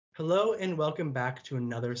Hello and welcome back to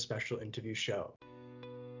another special interview show.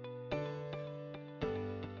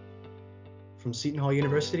 From Seton Hall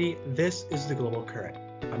University, this is The Global Current.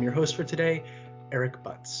 I'm your host for today, Eric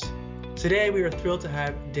Butts. Today we are thrilled to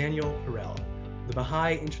have Daniel Perell, the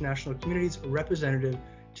Baha'i International Community's representative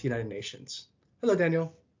to the United Nations. Hello,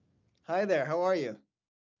 Daniel. Hi there, how are you?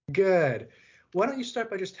 Good. Why don't you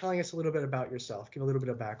start by just telling us a little bit about yourself, give a little bit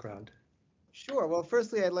of background. Sure. Well,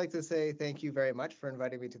 firstly, I'd like to say thank you very much for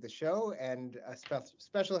inviting me to the show, and a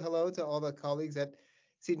special hello to all the colleagues at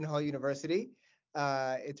Seton Hall University.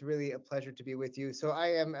 It's really a pleasure to be with you. So I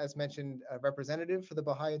am, as mentioned, a representative for the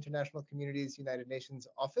Baha'i International Community's United Nations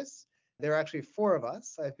office. There are actually four of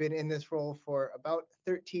us. I've been in this role for about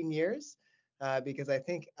 13 years because I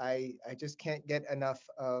think I just can't get enough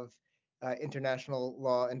of international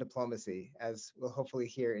law and diplomacy, as we'll hopefully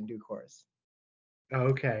hear in due course.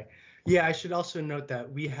 Okay. Yeah, I should also note that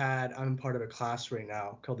I'm part of a class right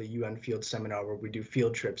now called the UN Field Seminar where we do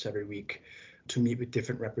field trips every week to meet with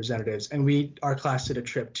different representatives. And our class did a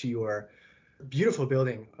trip to your beautiful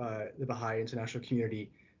building, the Baha'i International Community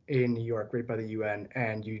in New York, right by the UN.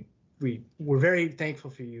 And we were very thankful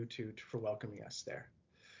for you for welcoming us there.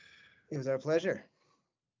 It was our pleasure.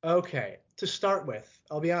 Okay, to start with,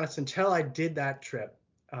 I'll be honest, until I did that trip,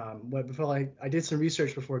 before I did some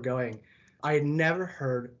research before going, I had never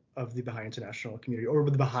heard of the Baha'i International Community or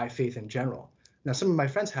the Baha'i faith in general. Now, some of my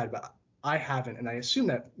friends had, but I haven't, and I assume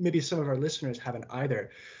that maybe some of our listeners haven't either.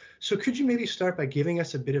 So could you maybe start by giving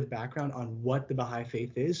us a bit of background on what the Baha'i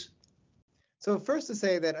faith is? So first to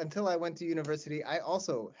say that until I went to university, I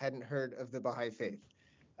also hadn't heard of the Baha'i faith.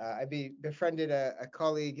 I befriended a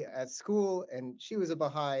colleague at school, and she was a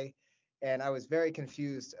Baha'i, and I was very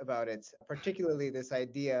confused about it, particularly this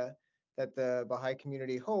idea that the Baha'i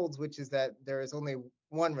community holds, which is that there is only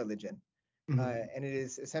one religion, and it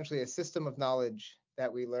is essentially a system of knowledge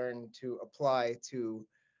that we learn to apply to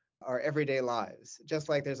our everyday lives, just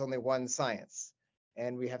like there's only one science,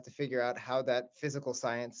 and we have to figure out how that physical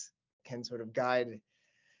science can sort of guide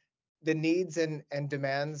the needs and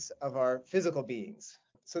demands of our physical beings.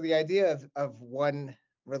 So the idea of one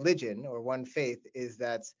religion or one faith is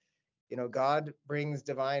that, God brings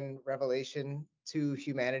divine revelation to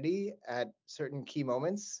humanity at certain key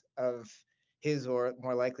moments of his, or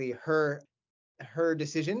more likely her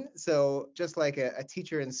decision. So just like a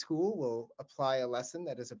teacher in school will apply a lesson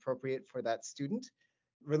that is appropriate for that student,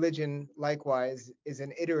 religion likewise is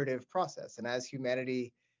an iterative process. And as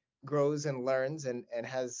humanity grows and learns and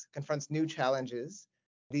confronts new challenges,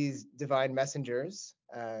 these divine messengers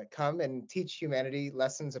come and teach humanity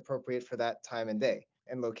lessons appropriate for that time and day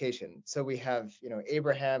and location. So we have,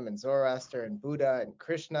 Abraham and Zoroaster and Buddha and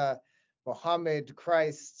Krishna, Muhammad,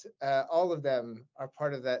 Christ, all of them are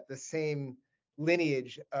part of the same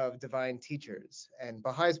lineage of divine teachers. And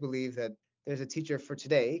Baha'is believe that there's a teacher for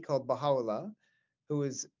today called Baha'u'llah, who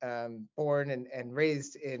was born and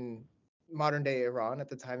raised in modern day Iran. At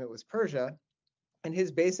the time it was Persia. And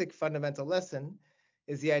his basic fundamental lesson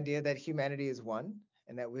is the idea that humanity is one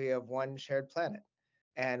and that we have one shared planet.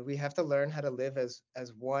 And we have to learn how to live as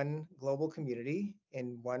one global community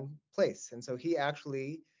in one place. And so he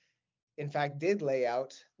actually, in fact, did lay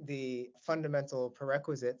out the fundamental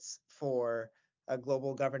prerequisites for a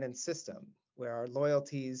global governance system where our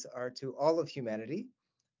loyalties are to all of humanity,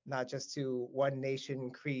 not just to one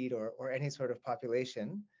nation, creed, or any sort of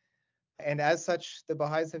population. And as such, the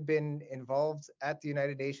Baha'is have been involved at the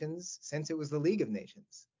United Nations since it was the League of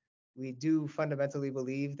Nations. We do fundamentally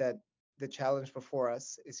believe that the challenge before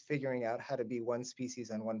us is figuring out how to be one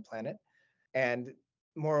species on one planet. And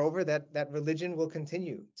moreover, that religion will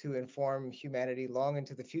continue to inform humanity long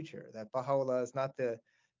into the future, that Baha'u'llah is not the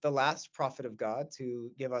last prophet of God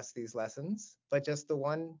to give us these lessons, but just the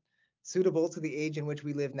one suitable to the age in which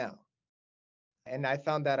we live now. And I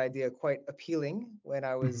found that idea quite appealing when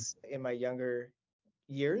I was in my younger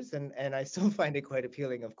years, and I still find it quite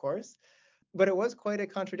appealing, of course. But it was quite a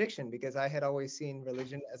contradiction because I had always seen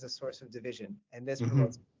religion as a source of division, and this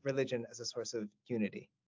promotes religion as a source of unity.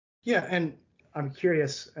 Yeah, and I'm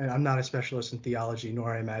curious, and I'm not a specialist in theology,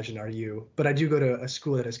 nor I imagine are you, but I do go to a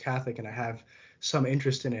school that is Catholic and I have some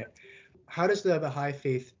interest in it. How does the Baha'i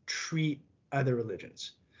faith treat other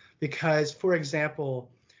religions? Because, for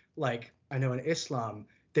example, like I know in Islam,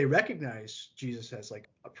 they recognize Jesus as like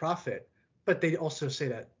a prophet, but they also say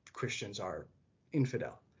that Christians are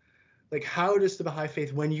infidel. Like, how does the Baha'i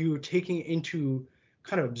faith, when you taking into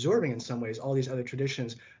kind of absorbing in some ways all these other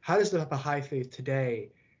traditions, how does the Baha'i faith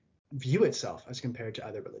today view itself as compared to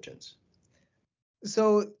other religions?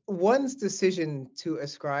 So one's decision to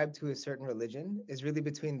ascribe to a certain religion is really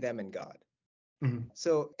between them and God. Mhm.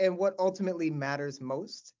 So, and what ultimately matters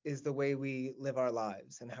most is the way we live our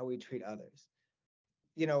lives and how we treat others.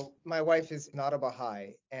 My wife is not a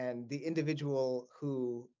Baha'i, and the individual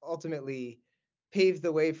who ultimately paved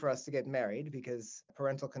the way for us to get married, because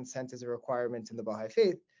parental consent is a requirement in the Baha'i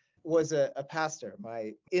faith, was a pastor,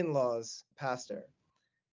 my in law's pastor.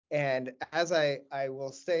 And as I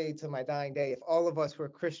will say to my dying day, if all of us were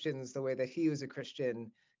Christians the way that he was a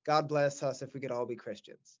Christian, God bless us if we could all be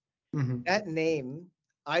Christians. Mhm. That name,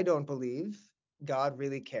 I don't believe God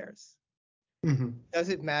really cares. Mhm. Does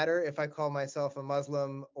it matter if I call myself a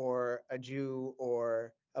Muslim or a Jew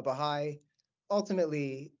or a Baha'i?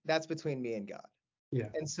 Ultimately, that's between me and God. Yeah.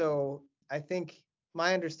 And so I think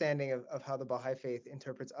my understanding of how the Baha'i faith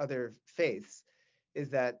interprets other faiths is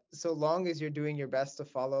that so long as you're doing your best to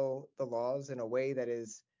follow the laws in a way that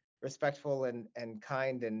is respectful and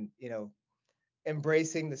kind and,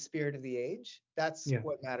 embracing the spirit of the age, that's Yeah.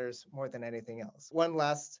 what matters more than anything else. One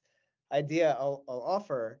last idea I'll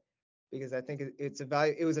offer, because I think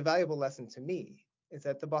it was a valuable lesson to me, is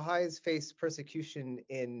that the Baha'is face persecution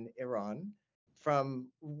in Iran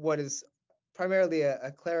from what is primarily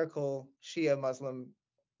a clerical Shia Muslim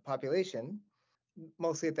population,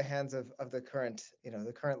 mostly at the hands of the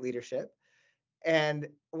current leadership.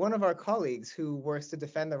 And one of our colleagues who works to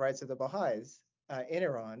defend the rights of the Baha'is in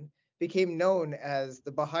Iran became known as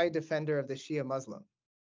the Baha'i defender of the Shia Muslim,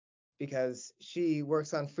 because she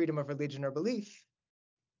works on freedom of religion or belief.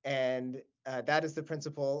 And that is the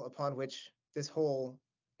principle upon which this whole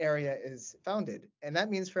area is founded. And that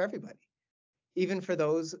means for everybody, even for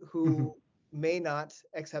those who Mhm. may not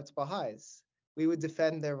accept Baha'is. We would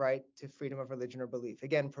defend their right to freedom of religion or belief,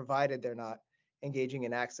 again, provided they're not engaging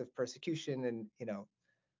in acts of persecution and,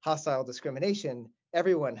 hostile discrimination.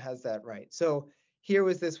 Everyone has that right. So here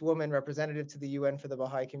was this woman representative to the UN for the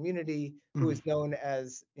Baha'i community who Mhm. is known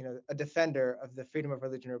as, a defender of the freedom of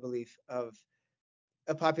religion or belief of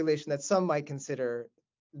a population that some might consider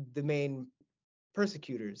the main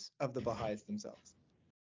persecutors of the Baha'is themselves.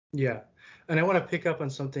 Yeah. And I want to pick up on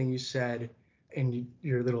something you said in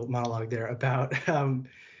your little monologue there about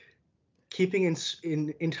keeping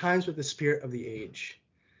in times with the spirit of the age.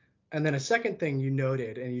 And then a second thing you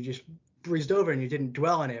noted, and you just breezed over and you didn't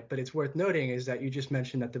dwell on it, but it's worth noting, is that you just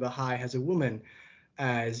mentioned that the Baha'i has a woman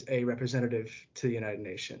as a representative to the United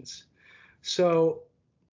Nations. So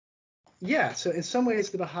yeah, so in some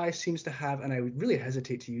ways the Baha'i seems to have, and I would really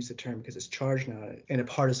hesitate to use the term because it's charged now in a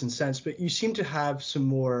partisan sense, but you seem to have some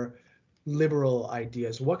more liberal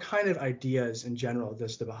ideas. What kind of ideas in general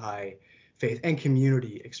does the Baha'i faith and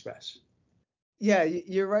community express? Yeah,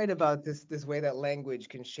 you're right about this way that language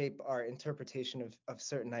can shape our interpretation of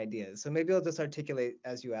certain ideas. So maybe I'll just articulate,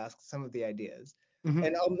 as you asked, some of the ideas. Mm-hmm.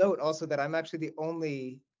 And I'll note also that I'm actually the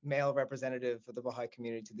only male representative of the Baha'i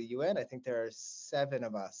community to the UN. I think there are 7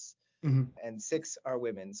 of us, Mm-hmm. and 6 are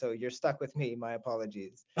women. So you're stuck with me. My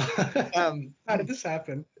apologies. Um, How did this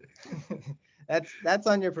happen? that's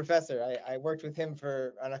on your professor. I worked with him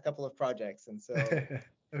on a couple of projects, and so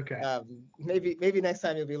Okay. maybe next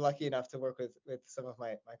time you'll be lucky enough to work with some of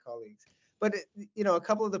my colleagues. But a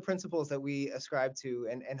couple of the principles that we ascribe to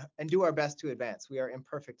and do our best to advance, we are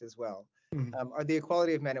imperfect as well, Mm-hmm. are the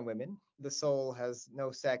equality of men and women. The soul has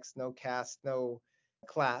no sex, no caste, no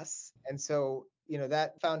class, and so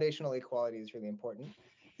that foundational equality is really important.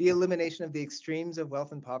 The elimination of the extremes of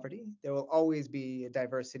wealth and poverty. There will always be a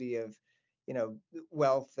diversity of you know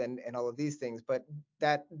wealth and all of these things, but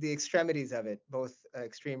that the extremities of it, both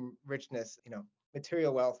extreme richness,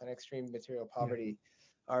 material wealth, and extreme material Yeah. poverty,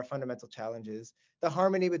 are fundamental challenges. The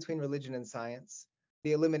harmony between religion and science,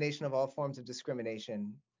 the elimination of all forms of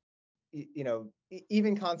discrimination.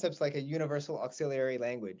 Even concepts like a universal auxiliary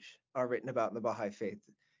language are written about in the Baha'i faith.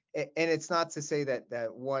 And it's not to say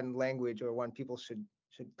that one language or one people should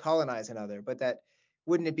colonize another, but that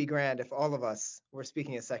wouldn't it be grand if all of us were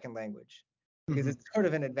speaking a second language? Because Mm-hmm. it's sort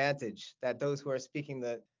of an advantage that those who are speaking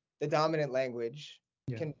the dominant language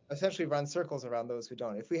Yeah. can essentially run circles around those who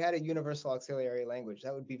don't. If we had a universal auxiliary language,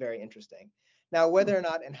 that would be very interesting. Now, whether or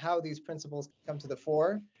not and how these principles come to the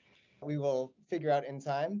fore, we will figure out in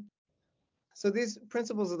time. So these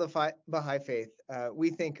principles of the Baha'i faith, we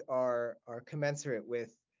think are commensurate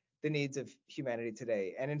with the needs of humanity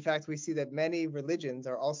today. And in fact, we see that many religions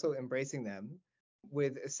are also embracing them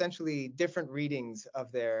with essentially different readings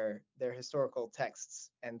of their historical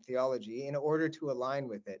texts and theology in order to align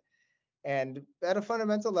with it. And at a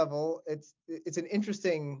fundamental level, it's an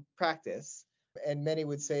interesting practice. And many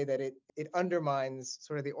would say that it undermines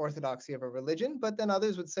sort of the orthodoxy of a religion, but then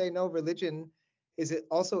others would say, no, religion is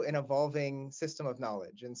also an evolving system of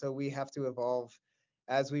knowledge. And so we have to evolve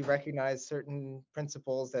as we recognize certain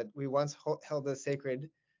principles that we once held as sacred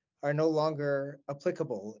are no longer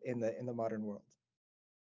applicable in the modern world.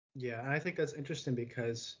 Yeah, and I think that's interesting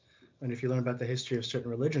because, and if you learn about the history of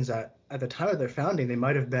certain religions, at the time of their founding, they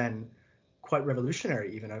might have been quite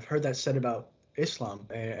revolutionary. Even I've heard that said about Islam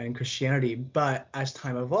and Christianity, but as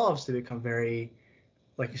time evolves, they become very,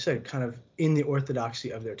 like you said, kind of in the orthodoxy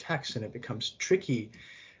of their texts, and it becomes tricky.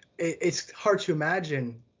 It's hard to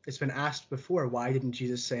imagine. It's been asked before, why didn't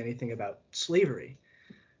Jesus say anything about slavery?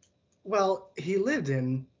 Well, he lived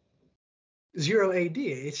in 0 AD.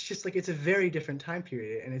 It's just like it's a very different time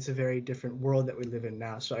period, and it's a very different world that we live in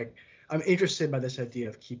now. So I'm interested by this idea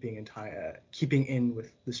of keeping in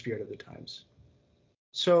with the spirit of the times.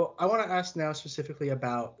 So I want to ask now specifically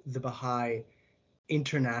about the Baha'i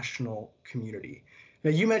international community. Now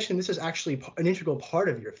you mentioned this is actually an integral part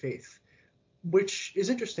of your faith, which is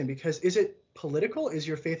interesting because is it political? Is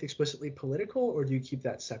your faith explicitly political, or do you keep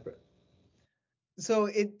that separate? So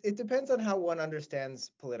it depends on how one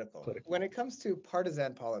understands political. Political. When it comes to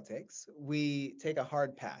partisan politics, we take a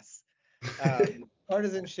hard pass.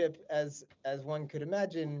 Partisanship, as one could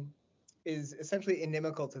imagine, is essentially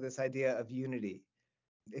inimical to this idea of unity.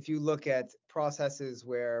 If you look at processes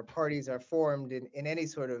where parties are formed in any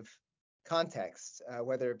sort of context,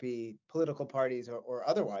 whether it be political parties or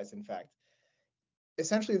otherwise, in fact,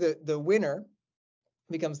 essentially the winner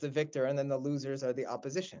becomes the victor, and then the losers are the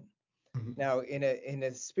opposition. Mhm. Now, in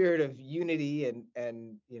a spirit of unity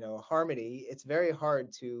and harmony, it's very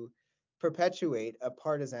hard to perpetuate a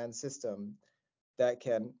partisan system that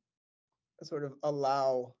can sort of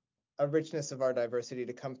allow a richness of our diversity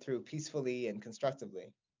to come through peacefully and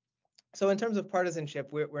constructively. So in terms of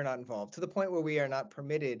partisanship, we're not involved to the point where we are not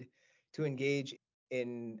permitted to engage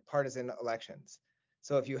in partisan elections.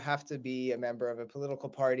 So if you have to be a member of a political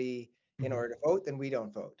party in Mhm. order to vote, then we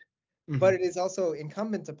don't vote. But Mhm. it is also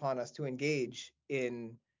incumbent upon us to engage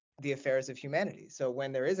in the affairs of humanity. So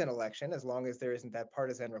when there is an election, as long as there isn't that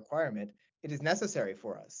partisan requirement, it is necessary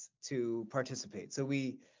for us to participate. So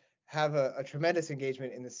we have a tremendous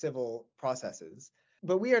engagement in the civil processes.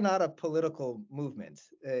 But we are not a political movement.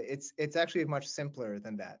 It's actually much simpler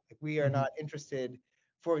than that. Like, we are Mhm. not interested,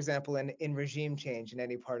 for example, in regime change in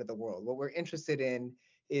any part of the world. What we're interested in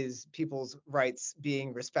is people's rights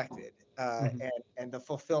being respected, Mhm. and the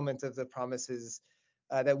fulfillment of the promises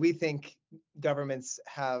that we think governments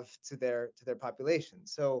have to their population.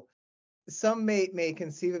 So some may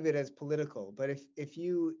conceive of it as political, but if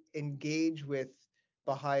you engage with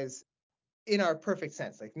Baha'is in our perfect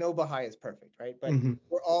sense, like no Baha'i is perfect, right? But Mhm.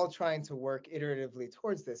 we're all trying to work iteratively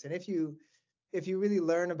towards this. And if you really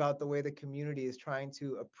learn about the way the community is trying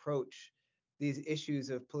to approach these issues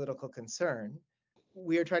of political concern,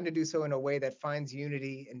 we are trying to do so in a way that finds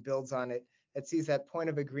unity and builds on it, that sees that point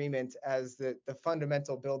of agreement as the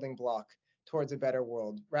fundamental building block towards a better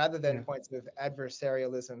world, rather than Yeah. points of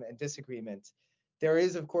adversarialism and disagreement. There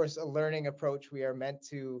is, of course, a learning approach. We are meant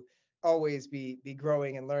to always be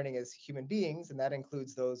growing and learning as human beings, and that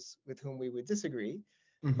includes those with whom we would disagree.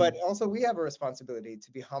 But Mhm. also we have a responsibility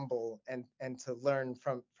to be humble and to learn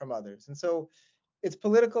from others. And so it's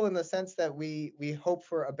political in the sense that we hope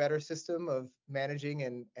for a better system of managing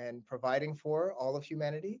and providing for all of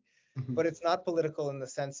humanity, Mhm. but it's not political in the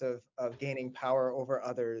sense of gaining power over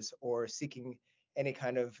others or seeking any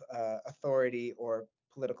kind of authority or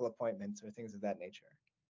political appointments or things of that nature.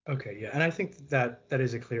 Okay, yeah, and I think that that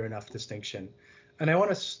is a clear enough distinction. And I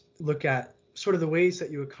want to look at sort of the ways that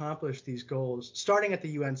you accomplish these goals, starting at the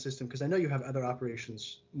UN system, because I know you have other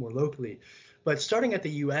operations more locally, but starting at the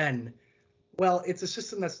UN, well, it's a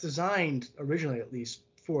system that's designed originally, at least,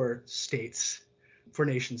 for states, for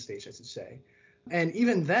nation states, I should say. And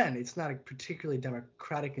even then, it's not a particularly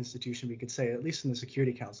democratic institution, we could say, at least in the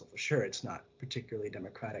Security Council, for sure, it's not particularly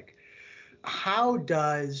democratic. How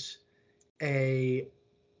does a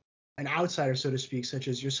an outsider, so to speak, such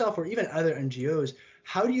as yourself or even other NGOs,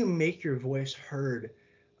 how do you make your voice heard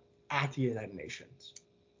at the United Nations?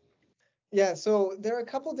 Yeah, so there are a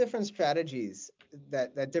couple different strategies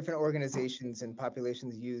that different organizations and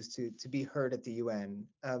populations use to be heard at the UN.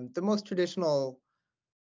 The most traditional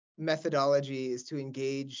methodology is to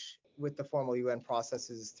engage with the formal UN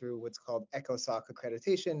processes through what's called ECOSOC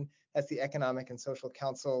accreditation. That's the Economic and Social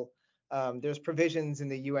Council. There's provisions in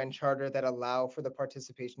the UN Charter that allow for the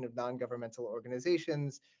participation of non-governmental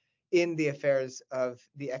organizations in the affairs of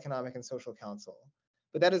the Economic and Social Council.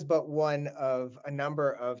 But that is but one of a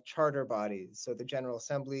number of charter bodies. So the General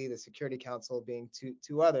Assembly, the Security Council being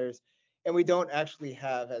two others. And we don't actually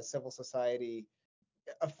have, as civil society,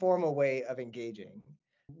 a formal way of engaging.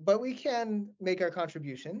 But we can make our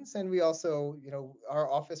contributions. And we also, our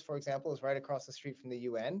office, for example, is right across the street from the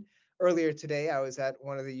UN. Earlier today, I was at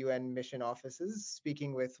one of the UN mission offices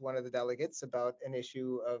speaking with one of the delegates about an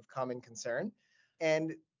issue of common concern.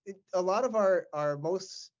 And a lot of our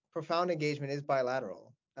most profound engagement is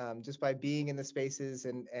bilateral, just by being in the spaces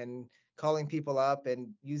and calling people up and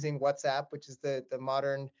using WhatsApp, which is the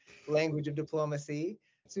modern language of diplomacy,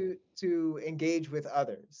 to engage with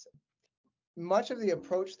others. Much of the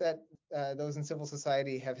approach that those in civil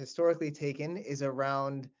society have historically taken is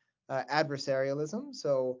around adversarialism,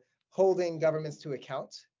 so holding governments to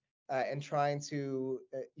account and trying to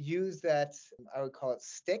use that, I would call it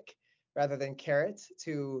stick rather than carrot,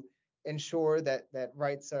 to ensure that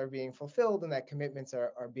rights are being fulfilled and that commitments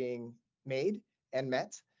are being made and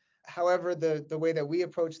met. However, the way that we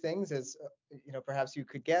approach things, as perhaps you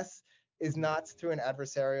could guess, is Mhm. not through an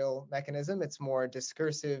adversarial mechanism. It's more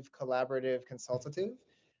discursive, collaborative, consultative.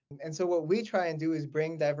 And so what we try and do is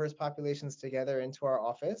bring diverse populations together into our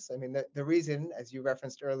office. I mean, the reason, as you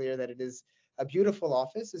referenced earlier, that it is a beautiful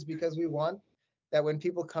office is because we want that when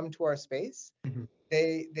people come to our space, Mhm.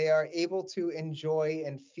 they are able to enjoy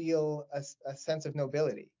and feel a sense of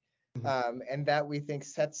nobility. Mhm. And that we think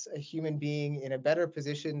sets a human being in a better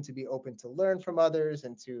position to be open to learn from others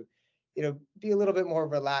and to be a little bit more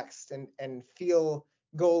relaxed and feel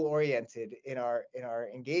goal oriented in our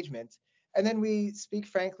engagement. And then we speak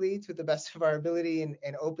frankly to the best of our ability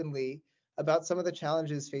and openly about some of the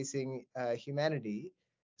challenges facing humanity.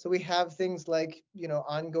 So we have things like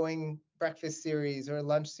ongoing breakfast series or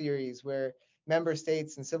lunch series where member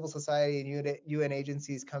states and civil society and UN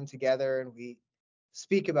agencies come together and we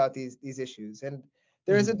speak about these issues. And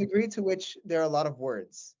there is a Mhm. degree to which there are a lot of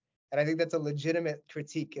words. And I think that's a legitimate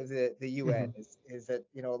critique of the UN Mhm. is that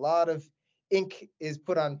a lot of ink is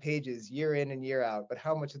put on pages year in and year out, but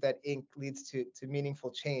how much of that ink leads to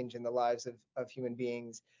meaningful change in the lives of human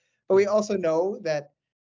beings. But we Mhm. also know that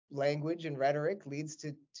language and rhetoric leads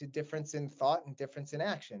to difference in thought and difference in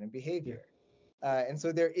action and Yeah. behavior. And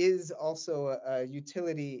so there is also a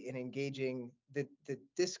utility in engaging the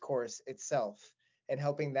discourse itself and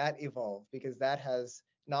helping that evolve because that has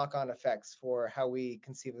knock-on effects for how we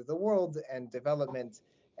conceive of the world and development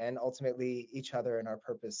and ultimately each other and our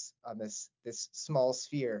purpose on this small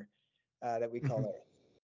sphere that we call Mhm.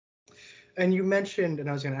 Earth. And you mentioned, and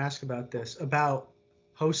I was going to ask about this, about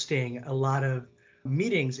hosting a lot of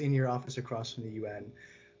meetings in your office across from the UN.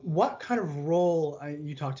 What kind of role,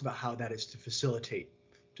 you talked about how that is to facilitate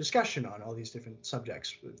discussion on all these different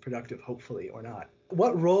subjects, productive, hopefully, or not.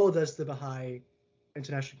 What role does the Baha'i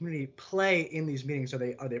international community play in these meetings? Are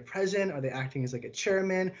they present? Are they acting as like a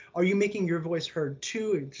chairman? Are you making your voice heard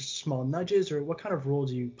too, just small nudges, or what kind of role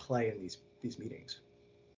do you play in these meetings?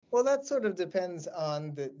 Well, that sort of depends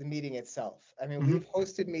on the meeting itself. I mean, Hmm. we've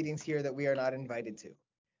hosted meetings here that we are not invited to.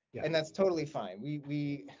 Yeah. And that's totally fine.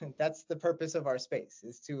 We that's the purpose of our space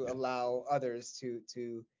is to Yeah. allow others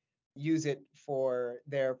to use it for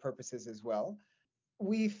their purposes as well.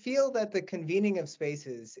 We feel that the convening of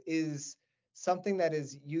spaces is something that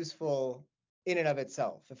is useful in and of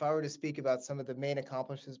itself. If I were to speak about some of the main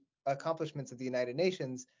accomplishments of the United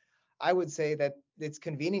Nations, I would say that its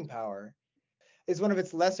convening power is one of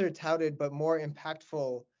its lesser touted but more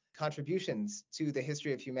impactful contributions to the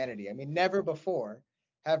history of humanity. I mean, never before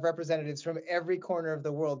have representatives from every corner of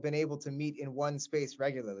the world been able to meet in one space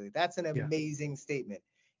regularly. That's an Yeah. amazing statement.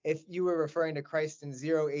 If you were referring to Christ in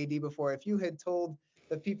 0 AD before, if you had told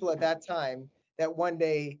the people at that time that one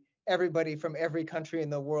day everybody from every country in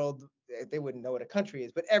the world, they wouldn't know what a country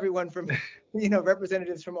is, but everyone from,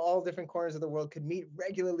 representatives from all different corners of the world could meet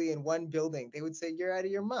regularly in one building, they would say, you're out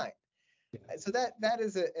of your mind. So that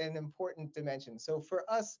is an important dimension. So for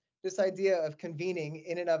us, this idea of convening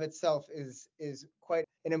in and of itself is quite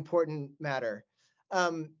an important matter.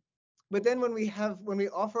 Um, but then when we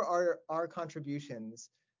offer our contributions,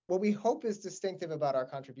 what we hope is distinctive about our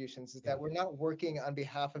contributions is Yeah. that we're not working on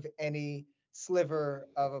behalf of any sliver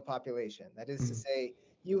of a population. That is to Mhm. say,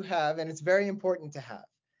 you have, and it's very important to have,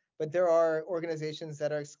 but there are organizations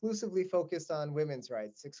that are exclusively focused on women's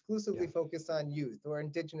rights, exclusively Yeah. focused on youth or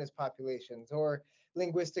indigenous populations or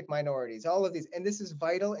linguistic minorities, all of these. And this is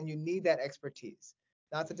vital, and you need that expertise,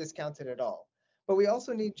 not to discount it at all. But we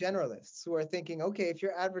also need generalists who are thinking, okay, if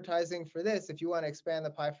you're advertising for this, if you want to expand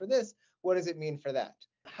the pie for this, what does it mean for that?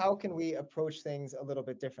 How can we approach things a little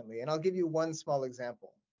bit differently? And I'll give you one small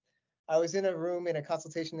example. I was in a room in a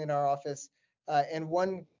consultation in our office, and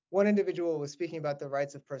one individual was speaking about the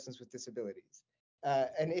rights of persons with disabilities,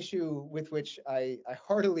 an issue with which I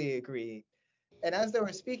heartily agree. And as they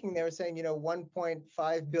were speaking, they were saying,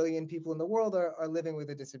 1.5 billion people in the world are living with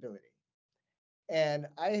a disability. And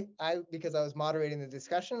because I was moderating the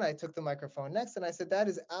discussion, I took the microphone next and I said, that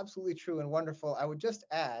is absolutely true and wonderful. I would just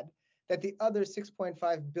add that the other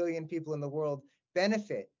 6.5 billion people in the world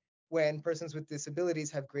benefit when persons with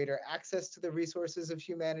disabilities have greater access to the resources of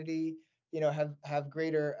humanity, have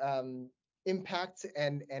greater impact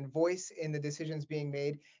and voice in the decisions being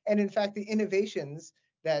made. And in fact, the innovations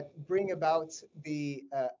that bring about the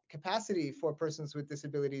capacity for persons with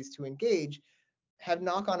disabilities to engage have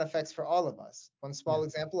knock-on effects for all of us. One Yeah. small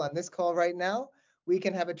example on this call right now, we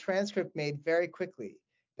can have a transcript made very quickly.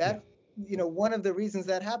 Yeah. That, one of the reasons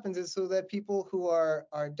that happens is so that people who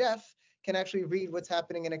are deaf can actually read what's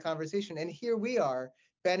happening in a conversation. And here we are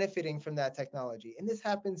benefiting from that technology. And this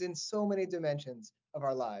happens in so many dimensions of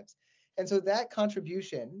our lives. And so that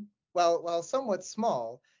contribution, while somewhat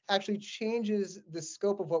small, actually changes the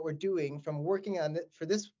scope of what we're doing from working on for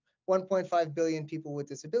this 1.5 billion people with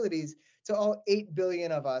disabilities to all 8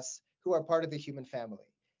 billion of us who are part of the human family.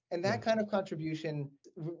 And Yeah. that kind of contribution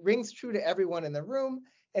rings true to everyone in the room.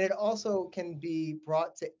 And it also can be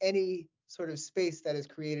brought to any sort of space that is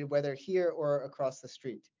created, whether here or across the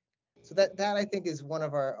street. So that I think is one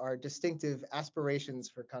of our distinctive aspirations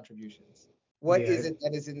for contributions. What Yeah. is it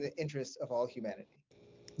that is in the interest of all humanity?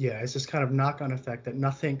 Yeah. It's this kind of knock-on effect that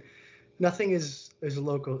nothing is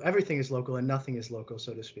local. Everything is local, and nothing is local,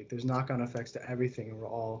 so to speak. There's knock-on effects to everything, and we're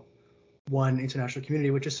all one international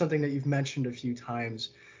community, which is something that you've mentioned a few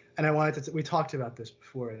times. And I wanted to, we talked about this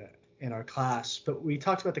before in our class, but we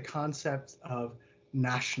talked about the concept of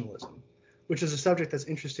nationalism, which is a subject that's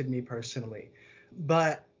interested me personally.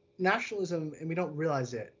 But nationalism, and we don't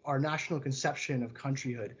realize it, our national conception of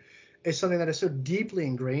countryhood is something that is so deeply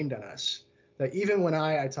ingrained in us that even when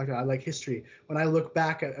I talk about, I like history, when I look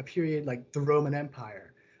back at a period like the Roman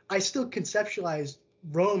Empire, I still conceptualize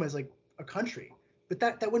Rome as like a country, but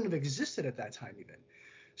that wouldn't have existed at that time even.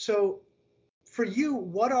 So for you,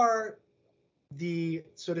 what are the,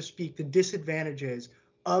 so to speak, the disadvantages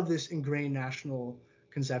of this ingrained national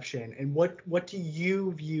conception, and what do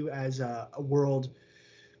you view as a world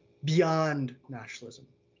beyond nationalism?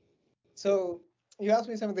 So you asked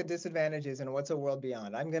me some of the disadvantages and what's a world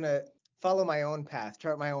beyond. I'm going to follow my own path,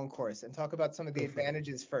 chart my own course, and talk about some of the Go for it.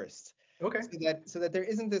 advantages first, Okay. so that there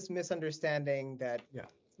isn't this misunderstanding that, Yeah.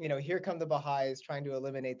 here come the Baha'is trying to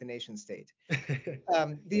eliminate the nation state.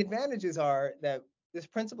 The advantages are that this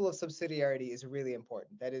principle of subsidiarity is really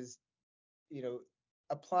important. That is, you know,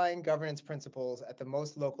 applying governance principles at the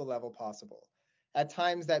most local level possible. At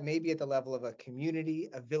times that may be at the level of a community,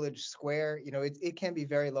 a village square, it can be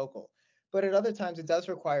very local. But at other times it does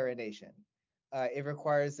require a nation. It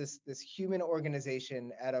requires this human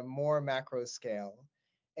organization at a more macro scale.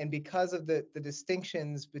 And because of the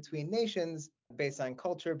distinctions between nations based on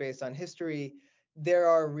culture, based on history, there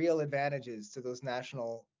are real advantages to those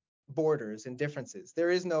national borders and differences. There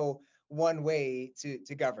is no one way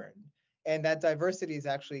to govern, and that diversity is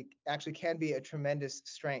actually can be a tremendous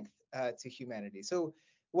strength to humanity. So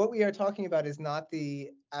what we are talking about is not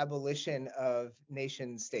the abolition of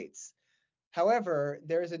nation states. However,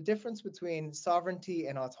 there is a difference between sovereignty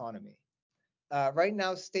and autonomy. Right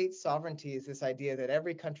now, state sovereignty is this idea that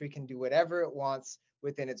every country can do whatever it wants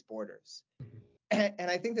within its borders.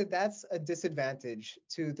 And I think that that's a disadvantage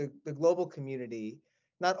to the global community,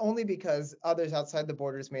 not only because others outside the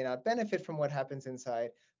borders may not benefit from what happens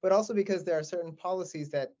inside, but also because there are certain policies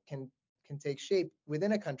that can take shape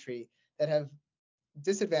within a country that have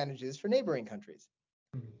disadvantages for neighboring countries.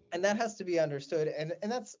 And that has to be understood. And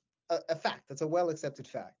that's a fact. That's a well accepted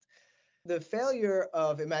fact. The failure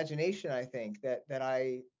of imagination, I think, that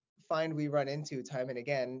I find we run into time and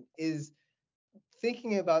again is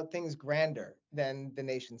thinking about things grander than the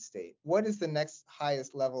nation state. What is the next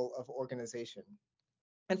highest level of organization?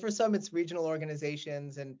 And for some, it's regional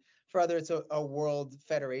organizations, and for others, it's a world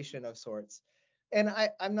federation of sorts. And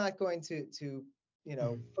I'm not going to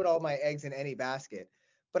put all my eggs in any basket,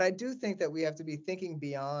 but I do think that we have to be thinking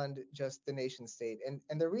beyond just the nation state.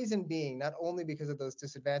 And the reason being, not only because of those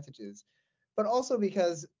disadvantages, but also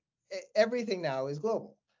because everything now is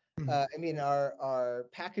global. I mean, our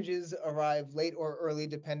packages arrive late or early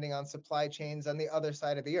depending on supply chains on the other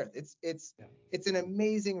side of the earth. Yeah. It's an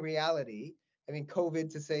amazing reality. I mean, COVID,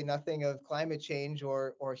 to say nothing of climate change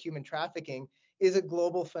or human trafficking, is a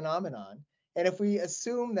global phenomenon. And if we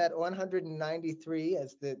assume that 193,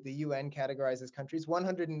 as the UN categorizes countries,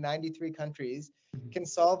 193 countries can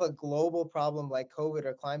solve a global problem like COVID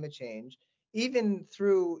or climate change, even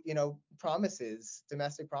through promises,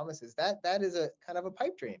 domestic promises, that is a kind of a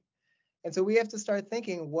pipe dream. And so we have to start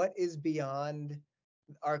thinking what is beyond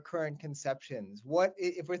our current conceptions? What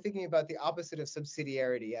if we're thinking about the opposite of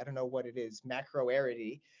subsidiarity? I don't know what it is,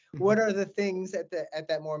 macroarity. What Hmm. are the things at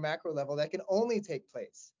that more macro level that can only take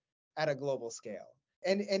place at a global scale?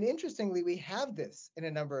 And interestingly, we have this in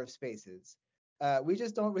a number of spaces. We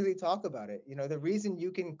just don't really talk about it. You know, the reason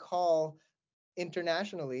you can call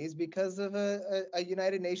internationally is because of a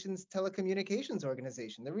United Nations telecommunications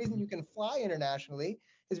organization. The reason Hmm. you can fly internationally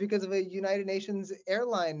is because of a United Nations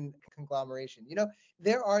airline conglomeration. You know,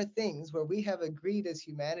 there are things where we have agreed as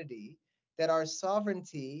humanity that our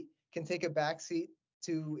sovereignty can take a backseat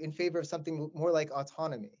to in favor of something more like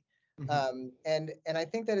autonomy. Hmm. And I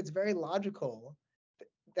think that it's very logical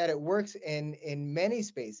that it works in many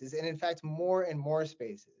spaces, and in fact more and more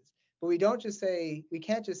spaces. But we can't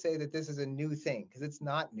just say that this is a new thing, because it's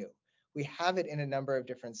not new. We have it in a number of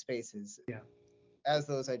different spaces, Yeah. as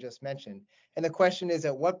those I just mentioned. And the question is,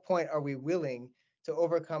 at what point are we willing to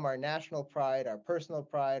overcome our national pride, our personal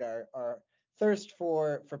pride, our thirst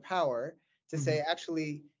for power, to Hmm. say,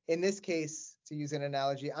 actually, in this case, to use an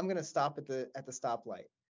analogy, I'm going to stop at the stoplight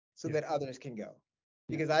so Yeah. that others can go,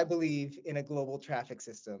 Yeah. because I believe in a global traffic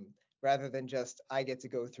system rather than just I get to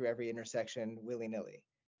go through every intersection willy-nilly.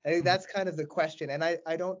 I think Hmm. that's kind of the question, and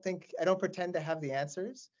I don't pretend to have the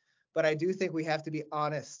answers, but I do think we have to be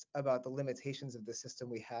honest about the limitations of the system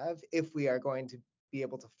we have if we are going to be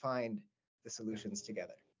able to find the Yeah. solutions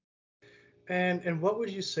together. And what would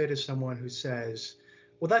you say to someone who says,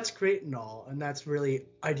 well, that's great and all, and that's really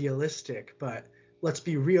idealistic, but let's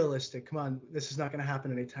be realistic. Come on, this is not going to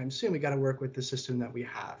happen anytime soon. We got to work with the system that we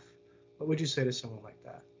have. What would you say to someone like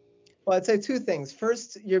that? Well, I'd say two things.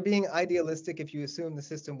 First, you're being idealistic if you assume the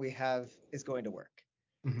system we have is going to work.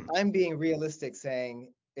 Hmm. I'm being realistic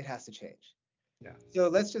saying it has to change. Yeah. So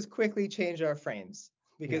let's just quickly change our frames,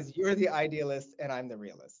 Yeah. because you're the idealist and I'm the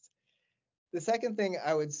realist. The second thing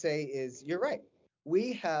I would say is you're right.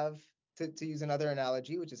 We have, to use another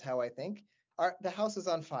analogy, which is how I think, the house is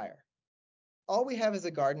on fire. All we have is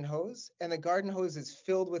a garden hose, and the garden hose is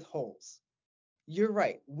filled with holes. You're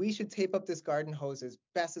right. We should tape up this garden hose as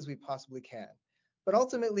best as we possibly can. But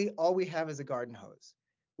ultimately, all we have is a garden hose.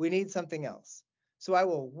 We need something else. So I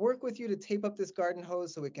will work with you to tape up this garden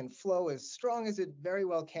hose so it can flow as strong as it very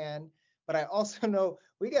well can. But I also know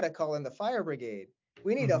we got to call in the fire brigade.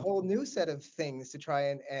 We need a Hmm. whole new set of things to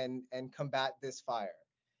try and combat this fire.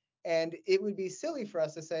 And it would be silly for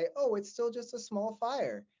us to say, oh, it's still just a small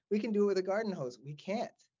fire. We can do it with a garden hose. We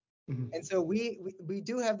can't. Hmm. And so we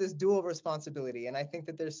do have this dual responsibility. And I think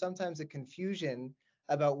that there's sometimes a confusion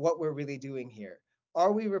about what we're really doing here.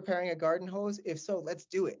 Are we repairing a garden hose? If so, let's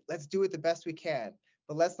do it. Let's do it the best we can.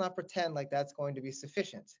 But let's not pretend like that's going to be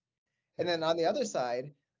sufficient. And Yeah. then on the other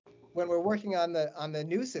side, when we're working on the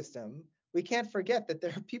new system, we can't forget that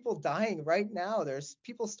there are people dying right now. There's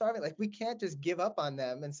people starving. Like, we can't just give up on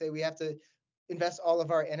them and say we have to invest all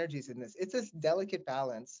of our energies in this. It's this delicate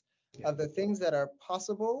balance Yeah. of the things that are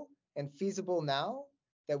possible and feasible now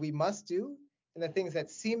that we must do, and the things that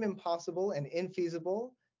seem impossible and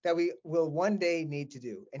infeasible that we will one day need to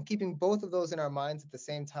do. And keeping both of those in our minds at the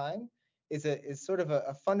same time is sort of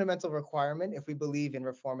a fundamental requirement if we believe in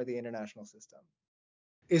reform of the international system.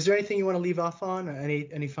 Is there anything you want to leave off on?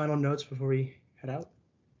 Any final notes before we head out?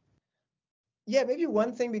 Yeah, maybe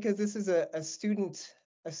one thing, because this is a student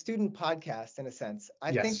podcast in a sense.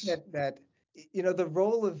 I think Yes. that the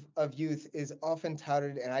role of youth is often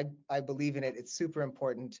touted, and I believe in it. It's super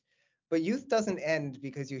important, but youth doesn't end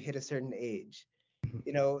because you hit a certain age. Hmm.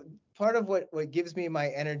 You know, part of what gives me my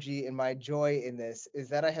energy and my joy in this is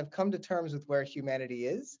that I have come to terms with where humanity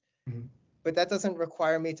is, Hmm. but that doesn't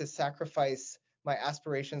require me to sacrifice my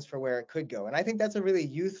aspirations for where it could go. And I think that's a really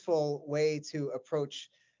youthful way to approach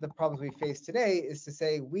the problems we face today, is to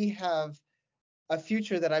say we have a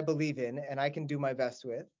future that I believe in and I can do my best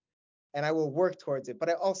with, and I will work towards it. But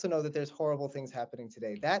I also know that there's horrible things happening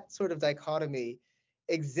today. That sort of dichotomy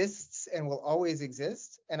exists and will always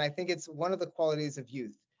exist. And I think it's one of the qualities of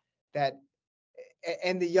youth, that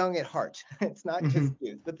and the young at heart. It's not just Hmm.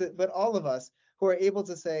 youth, but all of us who are able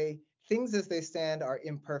to say things as they stand are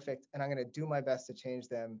imperfect, and I'm going to do my best to change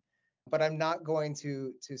them, but I'm not going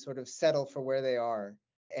to sort of settle for where they are.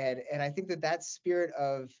 And I think that spirit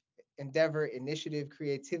of endeavor, initiative,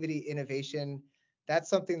 creativity, innovation, that's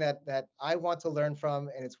something that I want to learn from,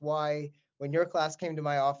 and it's why when your class came to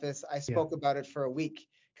my office, I Yeah. spoke about it for a week,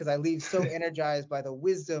 because I leave so energized by the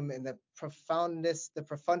wisdom and the profoundness, the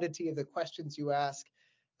profundity of the questions you ask.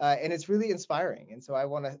 And it's really inspiring. And so I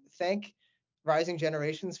want to thank Rising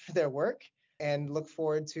Generations for their work, and look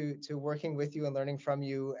forward to working with you and learning from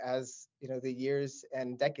you as the years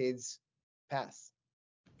and decades pass.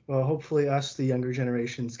 Well, hopefully us, the younger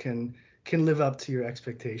generations, can can live up to your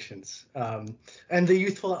expectations, and the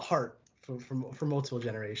youthful at heart for multiple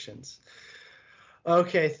generations.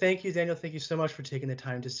 Okay, thank you, Daniel. Thank you so much for taking the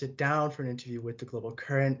time to sit down for an interview with the Global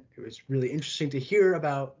Current. It was really interesting to hear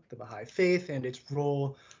about the Baha'i faith and its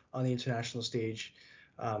role on the international stage.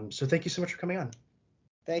 So thank you so much for coming on.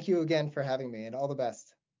 Thank you again for having me, and all the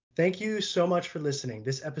best. Thank you so much for listening.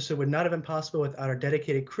 This episode would not have been possible without our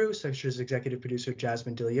dedicated crew, such as executive producer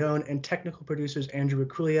Jasmine DeLeon and technical producers Andrew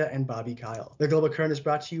Rakulia and Bobby Kyle. The Global Current is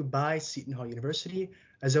brought to you by Seton Hall University.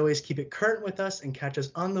 As always, keep it current with us and catch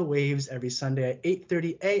us on the waves every Sunday at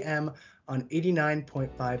 8:30 a.m. on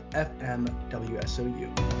 89.5 FM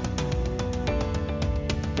WSOU.